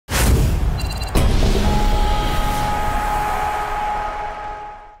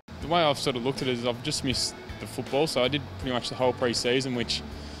way I've sort of looked at it is I've just missed the football, so I did pretty much the whole pre-season, which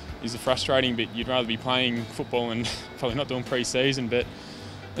is the frustrating bit. You'd rather be playing football and probably not doing pre-season, but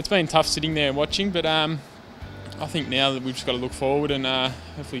it's been tough sitting there watching. But I think now that we've just got to look forward and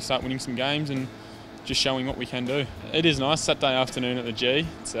hopefully start winning some games and just showing what we can do. It is nice, Saturday afternoon at the G.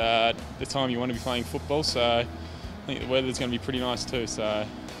 It's the time you want to be playing football, so I think the weather's going to be pretty nice too, so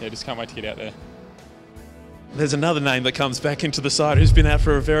yeah, just can't wait to get out there. There's another name that comes back into the side who's been out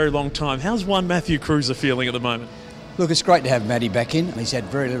for a very long time. How's one Matthew Kreuzer feeling at the moment? Look, it's great to have Matty back in. He's had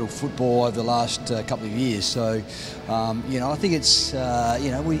very little football over the last couple of years, so I think it's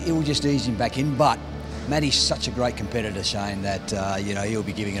it will just ease him back in. But Matty's such a great competitor, Shane, that he'll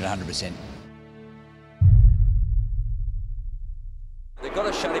be giving it 100%. They've got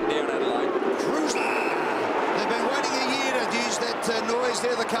to shut him down, Adelaide. Kreuzer! They've been waiting a year to use that noise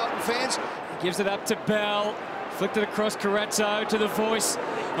there, the Carlton fans. Gives it up to Bell. Flicked it across Carrazzo to the voice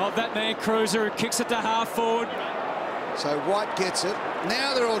of that man Kreuzer, who kicks it to half forward. So White gets it.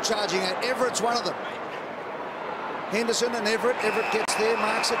 Now they're all charging it. Everett's one of them. Henderson and Everett. Everett gets there,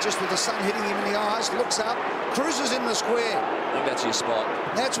 marks it just with the sun hitting him in the eyes. Looks up. Kreuzer's in the square. I think that's your spot.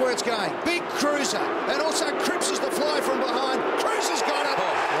 That's where it's going. Big Kreuzer. And also Cripps is the fly from behind. Kreuzer's got it.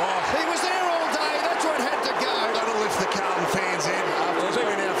 He was there all day. That's where it had to go. That'll lift the Carlton fans in. After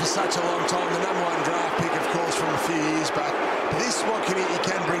being out for such a long time, the #1 draft pick, of course, from a few years back. This is what he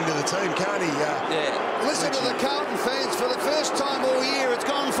can bring to the team, can't he? Yeah. Listen to the Carlton fans. For the first time all year, it's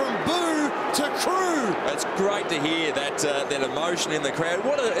gone from boo to crew. It's great to hear that emotion in the crowd.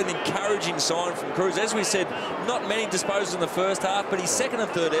 What an encouraging sign from Kreuzer. As we said, not many disposals in the first half, but his second and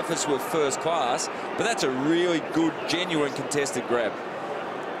third efforts were first class. But that's a really good, genuine contested grab.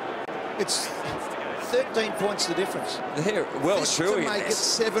 It's 13 points the difference. There, well and truly. To make it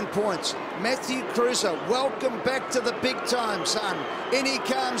 7 points. Matthew Kreuzer, welcome back to the big time, son. In he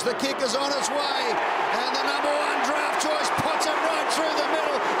comes, the kick is on its way. And the #1 draft choice puts it right through the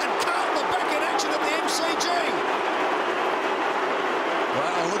middle. And Carlton are back in action at the MCG.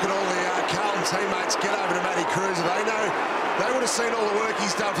 Well, look at all the Carlton teammates get over to Matty Kreuzer. They know, they would have seen all the work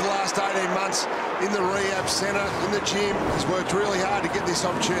he's done for the last 18 months in the rehab centre, in the gym. He's worked really hard to get this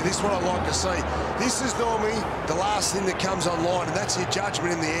opportunity. This is what I like to see. This is normally the last thing that comes online, and that's your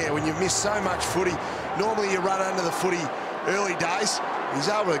judgment in the air. When you miss so much footy, normally you run under the footy early days. He's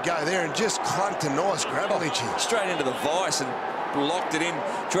able to go there and just clunked a nice grab on each. Straight into the vice and locked it in.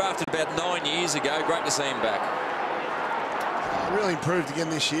 Drafted about 9 years ago. Great to see him back. Really improved again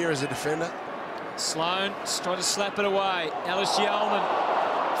this year as a defender. Sloan tried to slap it away. Ellis Yeoman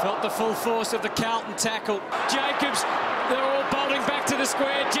felt the full force of the Carlton tackle. Jacobs, they're all bolting back to the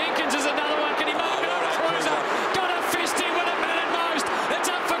square. Jenkins is another one. Can he mark it up? Kreuzer got a fisting with a man at most. It's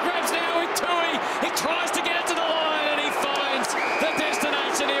up for grabs now with Tui. He tries to get it to the line and he finds the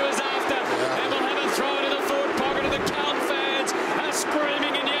destination he was after. And we'll have a throw into the forward pocket of the Carlton fans are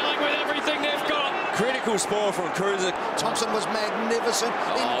screaming and yelling with everything they've got. Critical spoil from Kreuzer. Thompson was magnificent.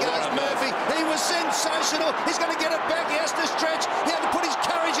 In goes Murphy. He was sensational. He's going to get it back. He has to stretch. He had to put his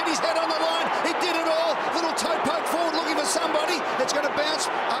courage and his head on the line.